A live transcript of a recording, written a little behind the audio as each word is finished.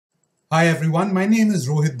Hi everyone, my name is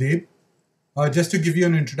Rohit Deb. Just to give you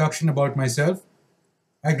an introduction about myself,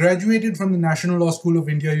 I graduated from the National Law School of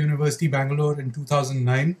India, University, Bangalore in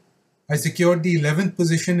 2009. I secured the 11th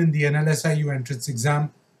position in the NLSIU entrance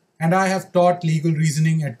exam, and I have taught legal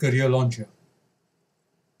reasoning at Career Launcher.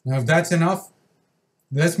 Now, if that's enough,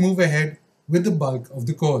 let's move ahead with the bulk of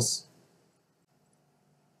the course.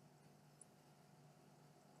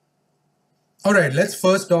 All right, let's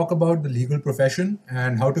first talk about the legal profession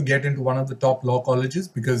and how to get into one of the top law colleges,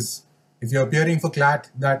 because if you're appearing for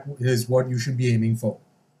CLAT, that is what you should be aiming for.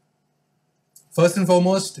 First and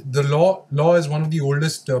foremost, the law is one of the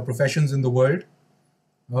oldest professions in the world.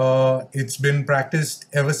 It's been practiced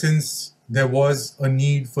ever since there was a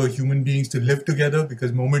need for human beings to live together,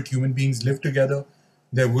 because the moment human beings live together,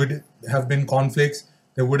 there would have been conflicts,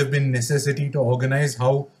 there would have been necessity to organize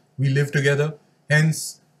how we live together,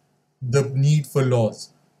 hence the need for laws.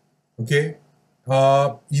 Okay.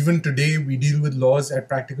 Even today, we deal with laws at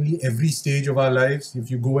practically every stage of our lives. If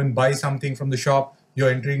you go and buy something from the shop, you're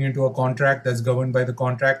entering into a contract that's governed by the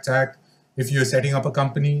Contracts Act. If you're setting up a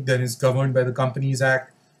company, then it's governed by the Companies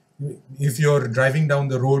Act. If you're driving down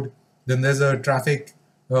the road, then there's a traffic,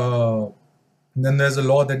 then there's a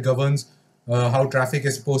law that governs how traffic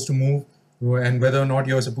is supposed to move and whether or not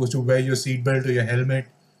you're supposed to wear your seatbelt or your helmet,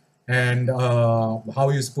 and how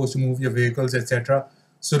you're supposed to move your vehicles, etc.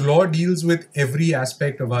 So law deals with every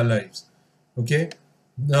aspect of our lives. Okay.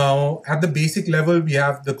 Now, at the basic level, we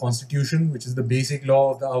have the Constitution, which is the basic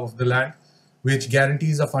law of the land, which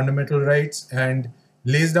guarantees our fundamental rights and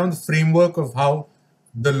lays down the framework of how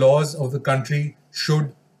the laws of the country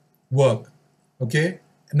should work. Okay.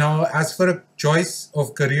 Now, as for a choice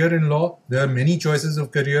of career in law, there are many choices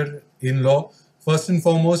of career in law. First and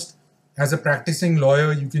foremost, as a practicing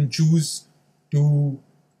lawyer, you can choose to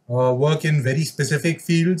work in very specific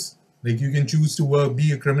fields. Like you can choose to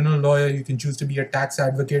be a criminal lawyer, you can choose to be a tax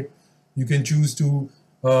advocate, you can choose to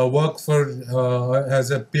work for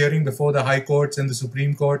as appearing before the high courts and the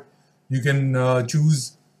Supreme Court. You can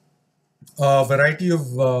choose a variety of,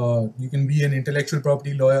 you can be an intellectual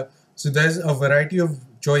property lawyer. So there's a variety of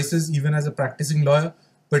choices even as a practicing lawyer.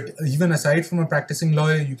 But even aside from a practicing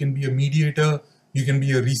lawyer, you can be a mediator, you can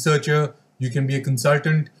be a researcher, you can be a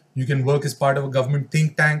consultant, you can work as part of a government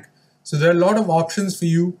think tank. So there are a lot of options for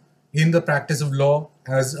you in the practice of law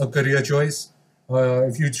as a career choice,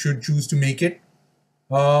 if you should choose to make it.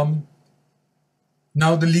 Um,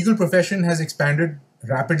 Now, the legal profession has expanded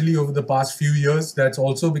rapidly over the past few years. That's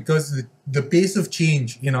also because the pace of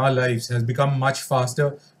change in our lives has become much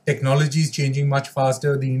faster. Technology is changing much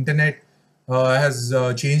faster. The internet has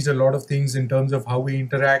changed a lot of things in terms of how we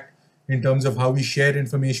interact, in terms of how we share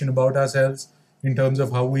information about ourselves, in terms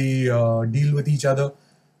of how we deal with each other.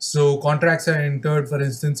 So contracts are entered, for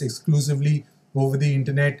instance, exclusively over the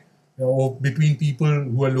internet or between people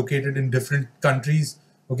who are located in different countries.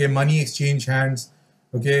 Okay, money exchange hands.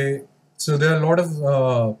 Okay, so there are a lot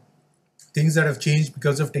of things that have changed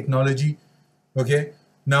because of technology. Okay,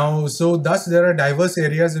 now, so thus there are diverse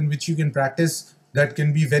areas in which you can practice that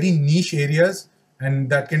can be very niche areas and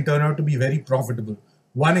that can turn out to be very profitable.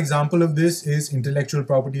 One example of this is intellectual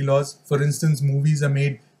property laws. For instance, movies are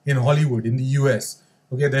made in Hollywood, in the US.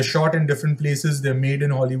 Okay, they're shot in different places, they're made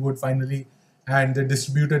in Hollywood finally, and they're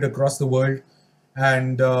distributed across the world.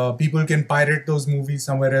 And people can pirate those movies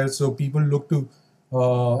somewhere else. So people look to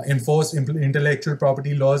enforce intellectual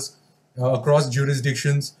property laws across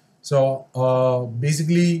jurisdictions. So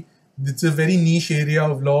basically, it's a very niche area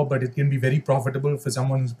of law, but it can be very profitable for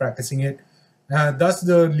someone who's practicing it. Thus,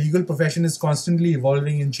 the legal profession is constantly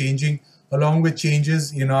evolving and changing, along with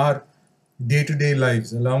changes in our day-to-day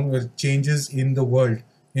lives, along with changes in the world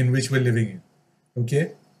in which we're living in.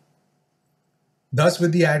 Okay. Thus,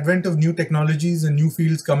 with the advent of new technologies and new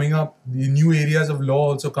fields coming up, the new areas of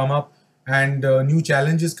law also come up, and new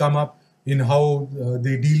challenges come up in how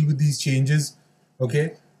they deal with these changes.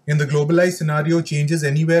 Okay. In the globalized scenario, changes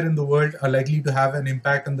anywhere in the world are likely to have an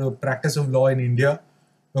impact on the practice of law in India.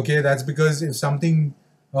 Okay, that's because if something,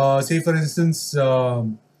 say for instance,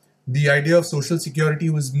 the idea of social security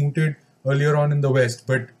was mooted earlier on in the West,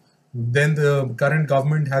 but then the current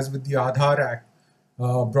government has, with the Aadhaar Act,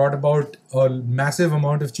 brought about a massive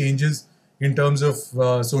amount of changes in terms of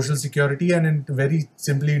social security and very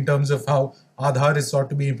simply in terms of how Aadhaar is sought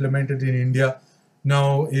to be implemented in India.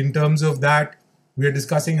 Now, in terms of that, we are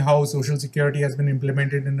discussing how social security has been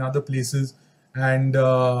implemented in other places and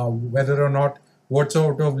whether or not what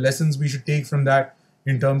sort of lessons we should take from that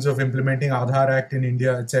in terms of implementing Aadhaar Act in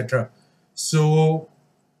India, etc. So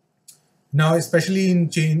now, especially in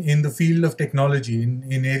the field of technology,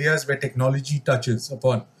 in areas where technology touches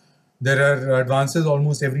upon, There are advances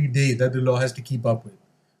almost every day that the law has to keep up with.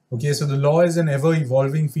 Okay, so the law is an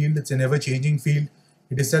ever-evolving field. It's an ever-changing field.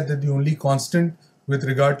 It is said that the only constant with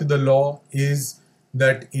regard to the law is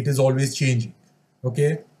that it is always changing.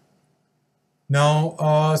 Okay.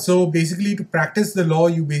 Now, so basically to practice the law,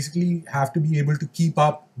 you basically have to be able to keep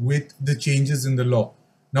up with the changes in the law.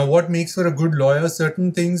 Now, what makes for a good lawyer?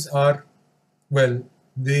 Certain things are, well,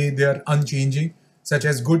 they are unchanging, such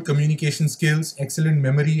as good communication skills, excellent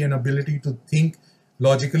memory and ability to think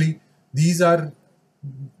logically. These are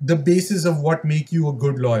the basis of what make you a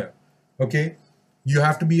good lawyer. Okay. You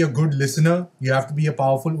have to be a good listener. You have to be a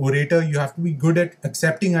powerful orator. You have to be good at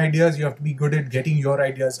accepting ideas. You have to be good at getting your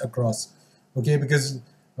ideas across. Okay, because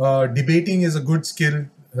debating is a good skill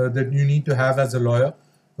that you need to have as a lawyer.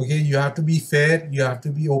 Okay, you have to be fair. You have to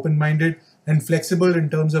be open-minded and flexible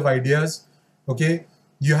in terms of ideas. Okay,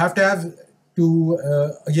 you have to have to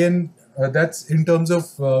that's in terms of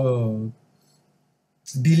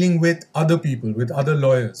dealing with other people, with other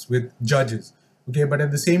lawyers, with judges. Okay, but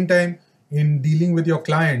at the same time, in dealing with your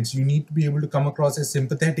clients, you need to be able to come across as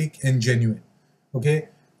sympathetic and genuine. Okay,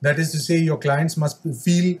 that is to say, your clients must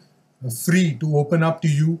feel free to open up to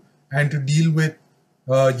you and to deal with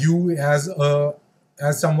you as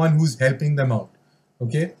someone who's helping them out.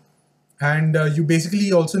 Okay, and you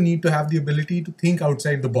basically also need to have the ability to think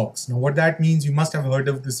outside the box. Now, what that means, you must have heard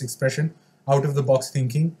of this expression, out of the box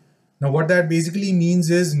thinking. Now, what that basically means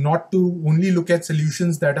is not to only look at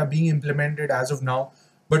solutions that are being implemented as of now,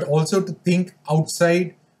 but also to think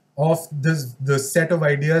outside of the set of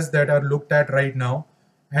ideas that are looked at right now,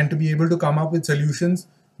 and to be able to come up with solutions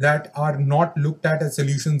that are not looked at as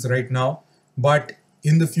solutions right now, but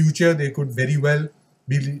in the future they could very well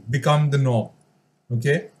become the norm.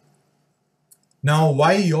 Okay. Now,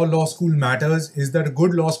 why your law school matters is that a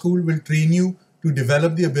good law school will train you to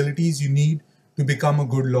develop the abilities you need to become a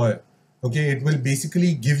good lawyer. Okay, it will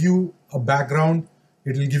basically give you a background.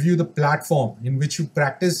 It will give you the platform in which you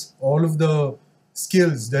practice all of the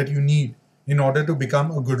skills that you need in order to become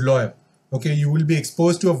a good lawyer. Okay, you will be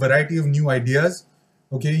exposed to a variety of new ideas.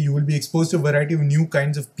 Okay, you will be exposed to a variety of new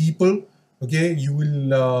kinds of people. Okay, you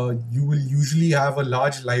will usually have a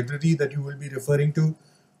large library that you will be referring to,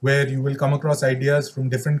 where you will come across ideas from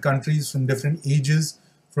different countries, from different ages,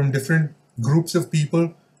 from different groups of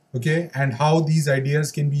people. Okay, and how these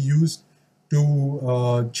ideas can be used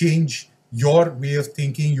to change your way of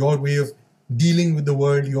thinking, your way of dealing with the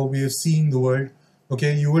world, your way of seeing the world.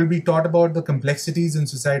 Okay, you will be taught about the complexities in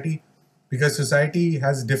society, because society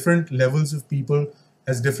has different levels of people,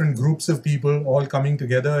 has different groups of people all coming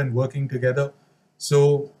together and working together.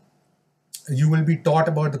 So you will be taught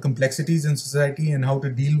about the complexities in society and how to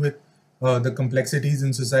deal with the complexities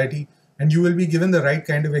in society, and you will be given the right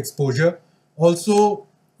kind of exposure. Also,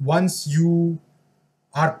 once you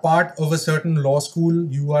are part of a certain law school,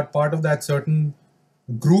 you are part of that certain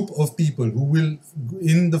group of people who will,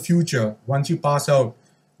 in the future, once you pass out,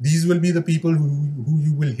 these will be the people who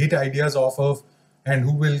you will hit ideas off of, and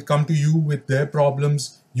who will come to you with their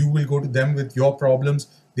problems. You will go to them with your problems.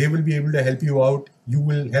 They will be able to help you out. You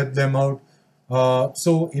will help them out.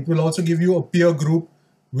 So it will also give you a peer group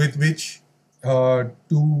with which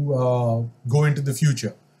to go into the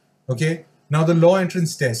future. Okay. Now, the law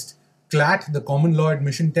entrance test, CLAT, the Common Law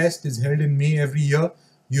Admission Test, is held in May every year.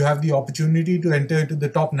 You have the opportunity to enter into the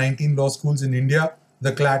top 19 law schools in India.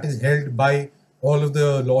 The CLAT is held by all of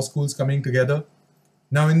the law schools coming together.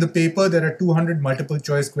 Now, in the paper, there are 200 multiple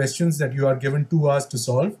choice questions that you are given 2 hours to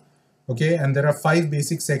solve. Okay, and there are 5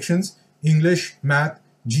 basic sections: English, math,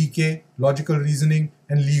 GK, logical reasoning,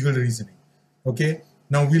 and legal reasoning. Okay,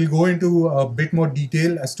 now we'll go into a bit more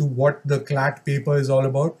detail as to what the CLAT paper is all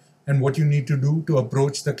about and what you need to do to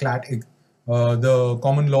approach the CLAT, the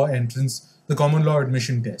common law entrance, the common law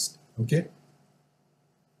admission test. Okay.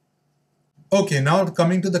 Okay, now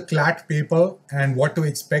coming to the CLAT paper and what to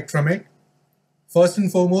expect from it. First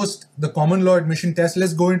and foremost, the common law admission test.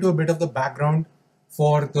 Let's go into a bit of the background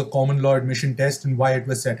for the common law admission test and why it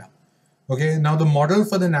was set up. Okay, now the model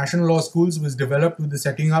for the national law schools was developed with the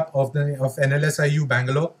setting up of NLSIU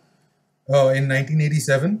Bangalore in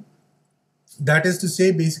 1987. That is to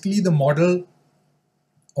say, basically the model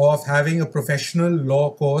of having a professional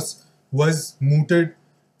law course was mooted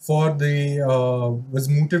by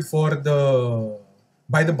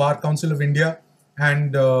the Bar Council of India,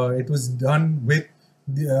 and it was done with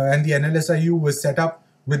and the NLSIU was set up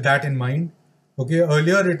with that in mind. Okay,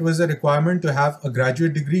 earlier it was a requirement to have a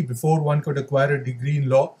graduate degree before one could acquire a degree in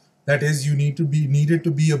law. That is, you needed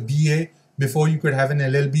to be a BA before you could have an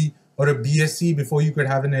LLB, or a BSc before you could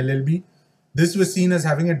have an LLB. This was seen as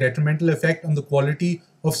having a detrimental effect on the quality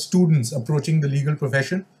of students approaching the legal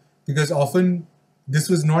profession, because often this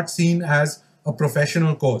was not seen as a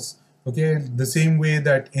professional course. Okay, the same way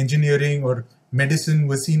that engineering or medicine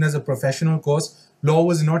was seen as a professional course, law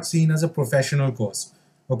was not seen as a professional course.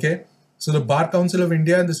 Okay, so the Bar Council of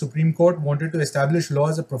India and the Supreme Court wanted to establish law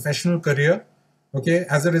as a professional career. Okay,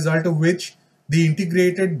 as a result of which the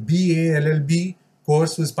integrated BA-LLB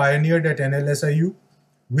course was pioneered at NLSIU,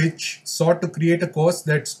 which sought to create a course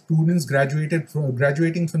that students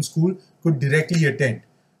graduating from school could directly attend.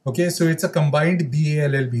 Okay, so it's a combined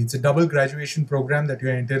BA-LLB. It's a double graduation program that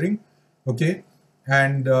you're entering. Okay,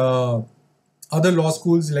 and other law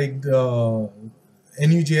schools like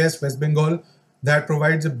NUJS, West Bengal, that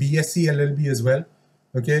provides a BSc LLB as well.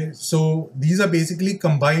 Okay, so these are basically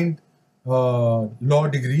combined law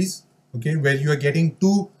degrees. Okay, where you are getting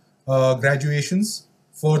two graduations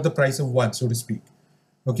for the price of one, so to speak.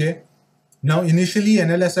 Okay. Now, initially,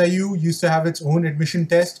 NLSIU used to have its own admission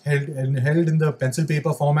test held in the pencil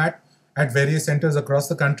paper format at various centers across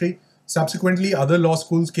the country. Subsequently, other law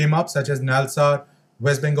schools came up, such as NALSAR,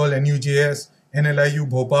 West Bengal NUJS, NLIU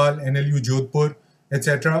Bhopal, NLU Jodhpur,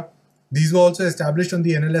 etc. These were also established on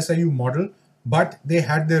the NLSIU model, but they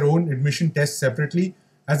had their own admission tests separately.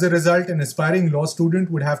 As a result, an aspiring law student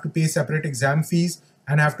would have to pay separate exam fees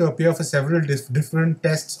and have to appear for several different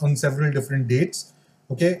tests on several different dates.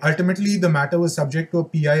 Okay, ultimately, the matter was subject to a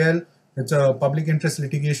PIL, that's a public interest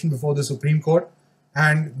litigation before the Supreme Court,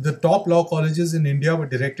 and the top law colleges in India were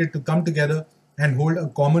directed to come together and hold a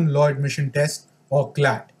common law admission test, or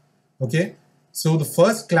CLAT. Okay, so the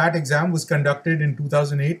first CLAT exam was conducted in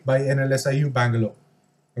 2008 by NLSIU Bangalore.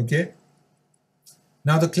 Okay,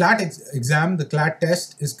 now the CLAT exam, the CLAT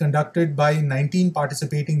test, is conducted by 19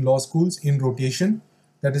 participating law schools in rotation.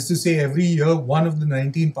 That is to say, every year, one of the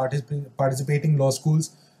 19 participating law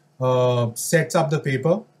schools sets up the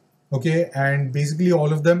paper, okay, and basically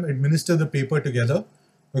all of them administer the paper together,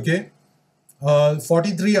 okay.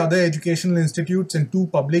 43 other educational institutes and 2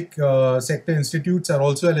 public sector institutes are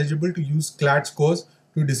also eligible to use CLAT scores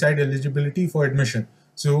to decide eligibility for admission.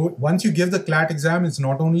 So once you give the CLAT exam, it's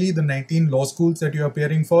not only the 19 law schools that you're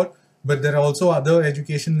appearing for, but there are also other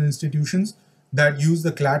educational institutions that use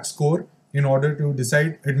the CLAT score in order to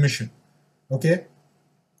decide admission. Okay.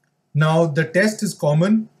 Now the test is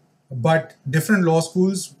common, but different law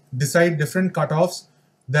schools decide different cutoffs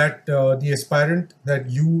that the aspirant that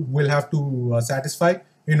you will have to satisfy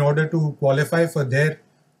in order to qualify for their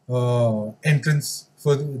entrance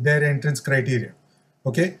criteria.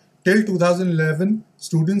 Okay. Till 2011,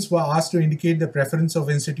 students were asked to indicate the preference of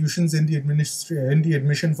institutions in the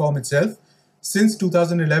admission form itself. Since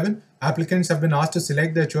 2011, applicants have been asked to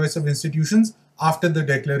select their choice of institutions after the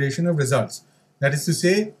declaration of results. That is to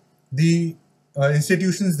say, the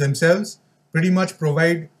institutions themselves pretty much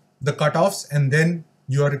provide the cutoffs, and then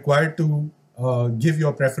you are required to give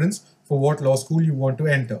your preference for what law school you want to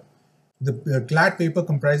enter. The CLAT paper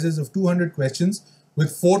comprises of 200 questions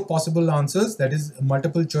with 4 possible answers, that is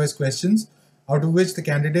multiple choice questions, out of which the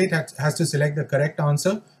candidate has to select the correct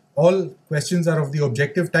answer. All questions are of the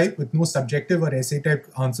objective type with no subjective or essay type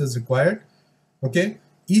answers required. Okay.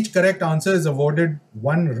 Each correct answer is awarded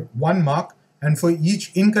one mark, and for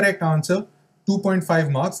each incorrect answer,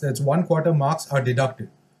 2.5 marks, that's 1/4 marks, are deducted.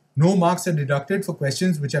 No marks are deducted for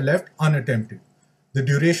questions which are left unattempted. The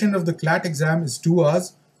duration of the CLAT exam is 2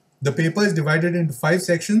 hours. The paper is divided into 5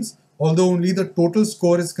 sections, although only the total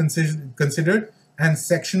score is considered and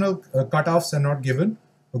sectional cutoffs are not given.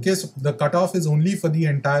 Okay, so the cutoff is only for the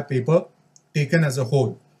entire paper taken as a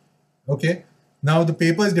whole. Okay, now the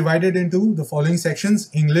paper is divided into the following sections: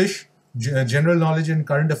 English, general knowledge and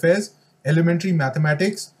current affairs, elementary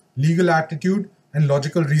mathematics, legal aptitude, and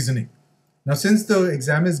logical reasoning. Now, since the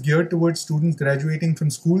exam is geared towards students graduating from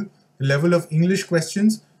school, the level of English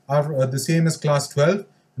questions are the same as class 12,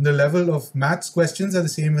 and the level of maths questions are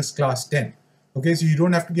the same as class 10. Okay, so you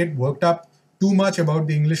don't have to get worked up too much about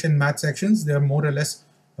the English and math sections. They are more or less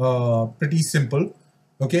pretty simple.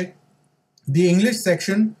 Okay, the English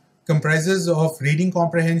section comprises of reading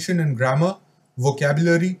comprehension and grammar,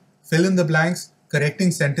 vocabulary, fill in the blanks, correcting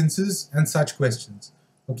sentences, and such questions.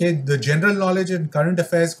 Okay, the general knowledge and current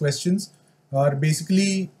affairs questions are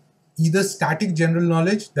basically either static general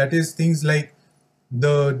knowledge, that is things like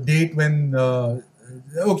the date when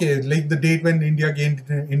like the date when India gained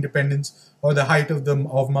independence, or the height of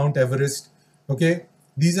Mount Everest. Okay,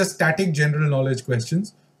 these are static general knowledge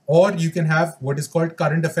questions. Or you can have what is called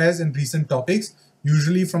current affairs and recent topics,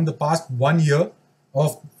 usually from the past 1 year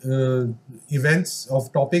of events,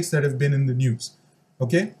 of topics that have been in the news.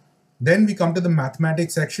 Okay, then we come to the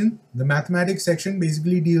mathematics section. The mathematics section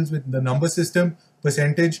basically deals with the number system,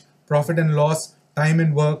 percentage, profit and loss, time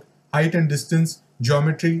and work, height and distance,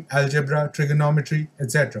 geometry, algebra, trigonometry,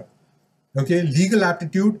 etc. Okay, legal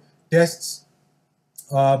aptitude tests.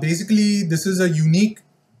 Basically, this is a unique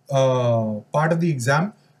part of the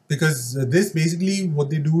exam, because this basically what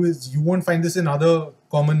they do is, you won't find this in other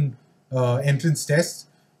common entrance tests.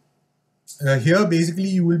 Here, basically,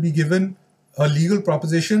 you will be given a legal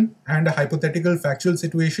proposition and a hypothetical factual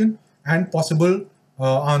situation and possible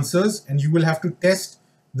answers, and you will have to test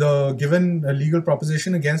the given legal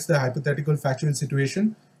proposition against the hypothetical factual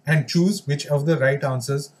situation and choose which of the right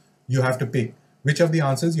answers you have to pick, which of the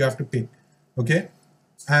answers you have to pick. Okay.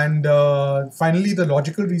 And finally, the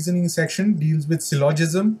logical reasoning section deals with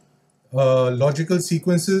syllogism, logical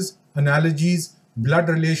sequences, analogies, blood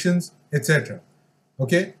relations, etc.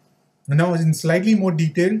 Okay. Now, in slightly more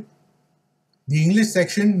detail, the English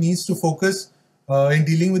section needs to focus, in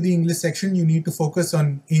dealing with the English section, you need to focus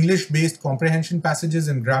on English-based comprehension passages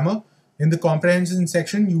and grammar. In the comprehension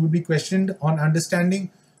section, you will be questioned on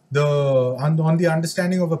understanding on the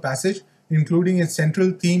understanding of a passage, including its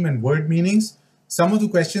central theme and word meanings. Some of the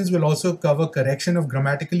questions will also cover correction of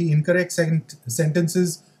grammatically incorrect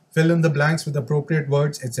sentences, fill in the blanks with appropriate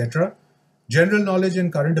words, etc. General knowledge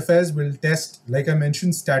and current affairs will test, like I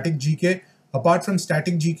mentioned, static GK. Apart from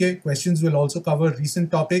static GK, questions will also cover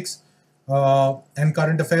recent topics and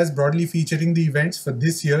current affairs, broadly featuring the events for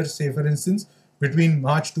this year, say for instance, between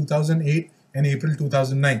March 2008 and April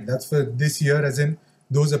 2009. That's for this year, as in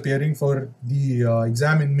those appearing for the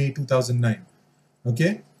exam in May 2009.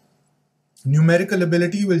 Okay. Numerical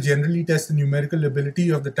ability will generally test the numerical ability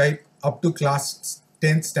of the type up to class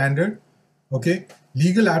 10th standard. Okay.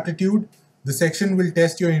 Legal aptitude, the section will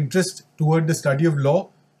test your interest toward the study of law.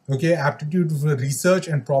 Okay. Aptitude for research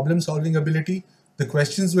and problem solving ability. The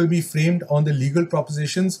questions will be framed on the legal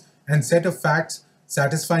propositions and set of facts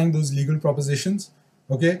satisfying those legal propositions.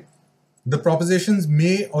 Okay. The propositions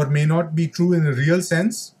may or may not be true in a real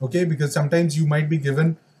sense. Okay. Because sometimes you might be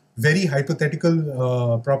given very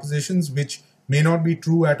hypothetical propositions which may not be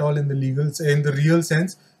true at all in the real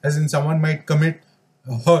sense, as in someone might commit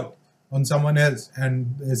hurt on someone else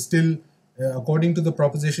and still, according to the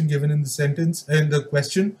proposition given in the sentence and the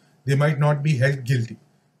question, they might not be held guilty.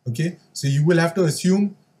 Okay, so you will have to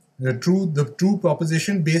assume the true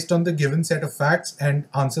proposition based on the given set of facts and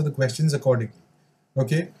answer the questions accordingly.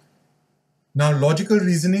 Okay. Now, logical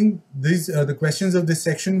reasoning, the questions of this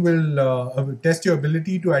section will test your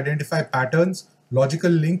ability to identify patterns,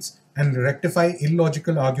 logical links, and rectify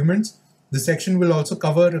illogical arguments. The section will also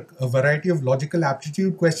cover a variety of logical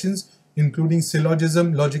aptitude questions, including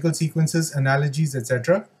syllogism, logical sequences, analogies,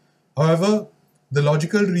 etc. However, the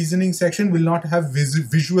logical reasoning section will not have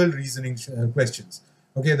visual reasoning questions.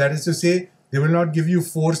 Okay, that is to say, they will not give you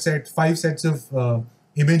 5 sets of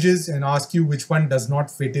images and ask you which one does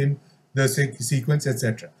not fit in the sequence,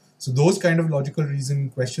 etc. So those kind of logical reasoning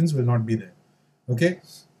questions will not be there. Okay.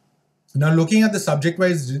 Now, looking at the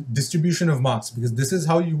subject-wise distribution of marks, because this is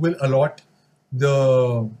how you will allot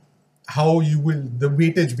the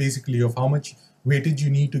weightage basically of how much weightage you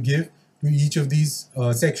need to give to each of these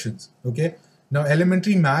sections. Okay. Now,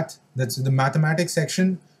 elementary math, that's the mathematics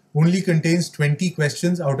section, only contains 20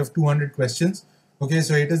 questions out of 200 questions. Okay,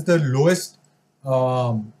 so it is the lowest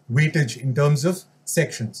weightage in terms of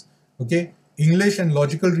sections. Okay, English and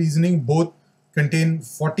logical reasoning both contain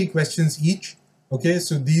 40 questions each. Okay,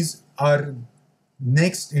 so these are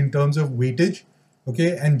next in terms of weightage.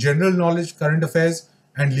 Okay, and general knowledge, current affairs,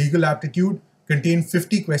 and legal aptitude contain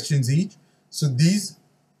 50 questions each. So these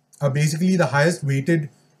are basically the highest weighted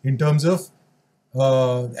in terms of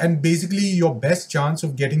and basically your best chance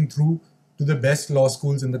of getting through to the best law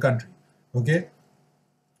schools in the country. Okay.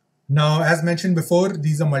 Now, as mentioned before,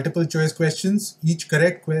 these are multiple choice questions. Each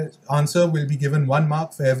correct answer will be given 1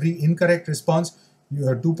 mark. For every incorrect response,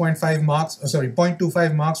 your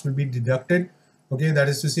 0.25 marks will be deducted. Okay, that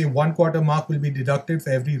is to say 1/4 mark will be deducted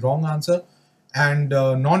for every wrong answer, and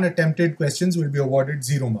non-attempted questions will be awarded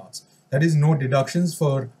 0 marks. That is, no deductions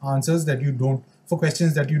for answers that you don't, for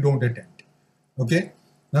questions that you don't attempt. Okay.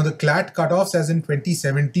 Now, the CLAT cutoffs, as in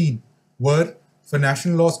 2017, were for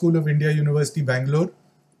National Law School of India, University, Bangalore,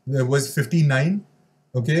 there was 59.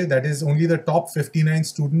 Okay, that is, only the top 59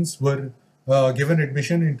 students were given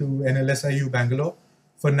admission into NLSIU Bangalore.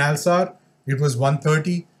 For NALSAR, it was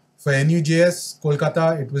 130. For NUJS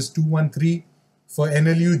Kolkata, it was 213. For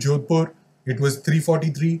NLU Jodhpur, it was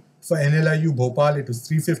 343. For NLIU Bhopal, it was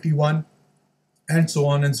 351, and so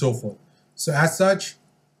on and so forth. So as such,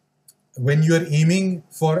 when you are aiming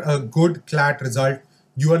for a good CLAT result,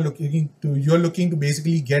 you are looking to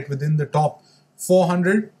basically get within the top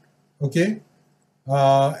 400. Okay,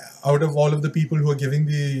 out of all of the people who are giving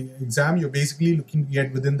the exam, you're basically looking to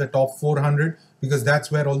get within the top 400 because that's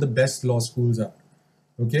where all the best law schools are.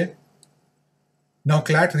 Okay. Now,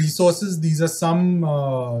 CLAT resources, these are some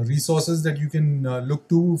resources that you can look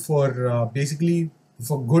to for basically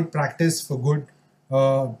for good practice, for good,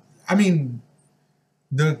 I mean,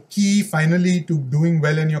 the key finally to doing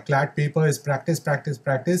well in your CLAT paper is practice, practice,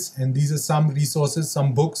 practice. And these are some resources,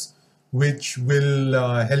 some books, which will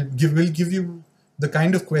will give you the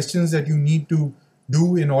kind of questions that you need to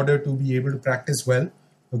do in order to be able to practice well.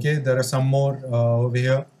 Okay, there are some more over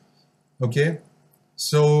here. Okay,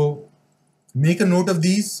 so make a note of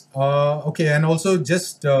these. Okay, and also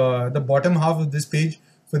just the bottom half of this page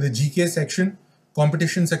for the GK section,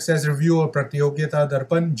 competition success review or Pratyogita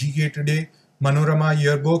Darpan, GK Today, Manorama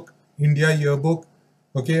yearbook, India yearbook.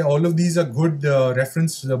 Okay, all of these are good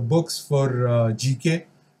reference books for GK.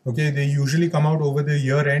 Okay, they usually come out over the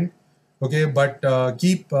year end. Okay, but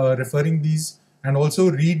keep referring these, and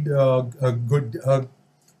also read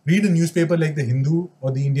read a newspaper like the Hindu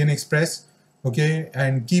or the Indian Express. Okay,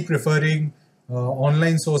 and keep referring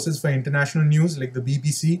online sources for international news like the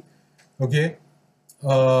BBC. Okay,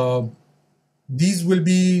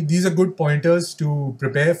 these are good pointers to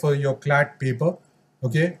prepare for your CLAT paper.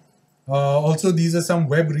 Okay, also these are some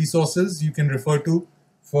web resources you can refer to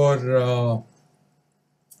for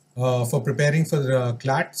preparing for the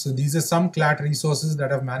CLAT. So these are some CLAT resources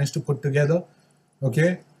that I've managed to put together.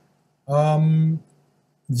 Okay,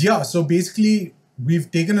 yeah. So basically,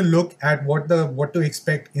 we've taken a look at what to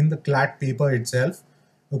expect in the CLAT paper itself.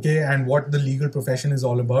 Okay, and what the legal profession is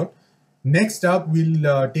all about. Next up,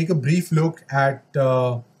 we'll take a brief look at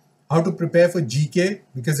how to prepare for GK,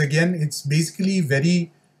 because again, it's basically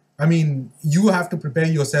very, I mean, you have to prepare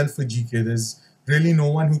yourself for GK. There's really no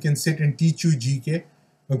one who can sit and teach you GK.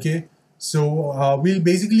 Okay, so we'll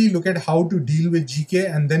basically look at how to deal with GK,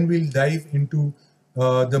 and then we'll dive into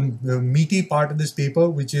the meaty part of this paper,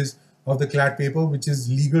 which is of the CLAT paper, which is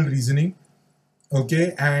legal reasoning.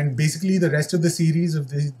 Okay, and basically the rest of the series of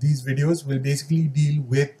these videos will basically deal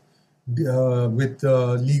with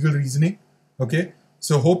legal reasoning. Okay,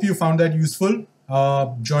 so hope you found that useful.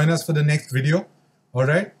 Join us for the next video. All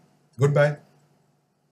right, goodbye.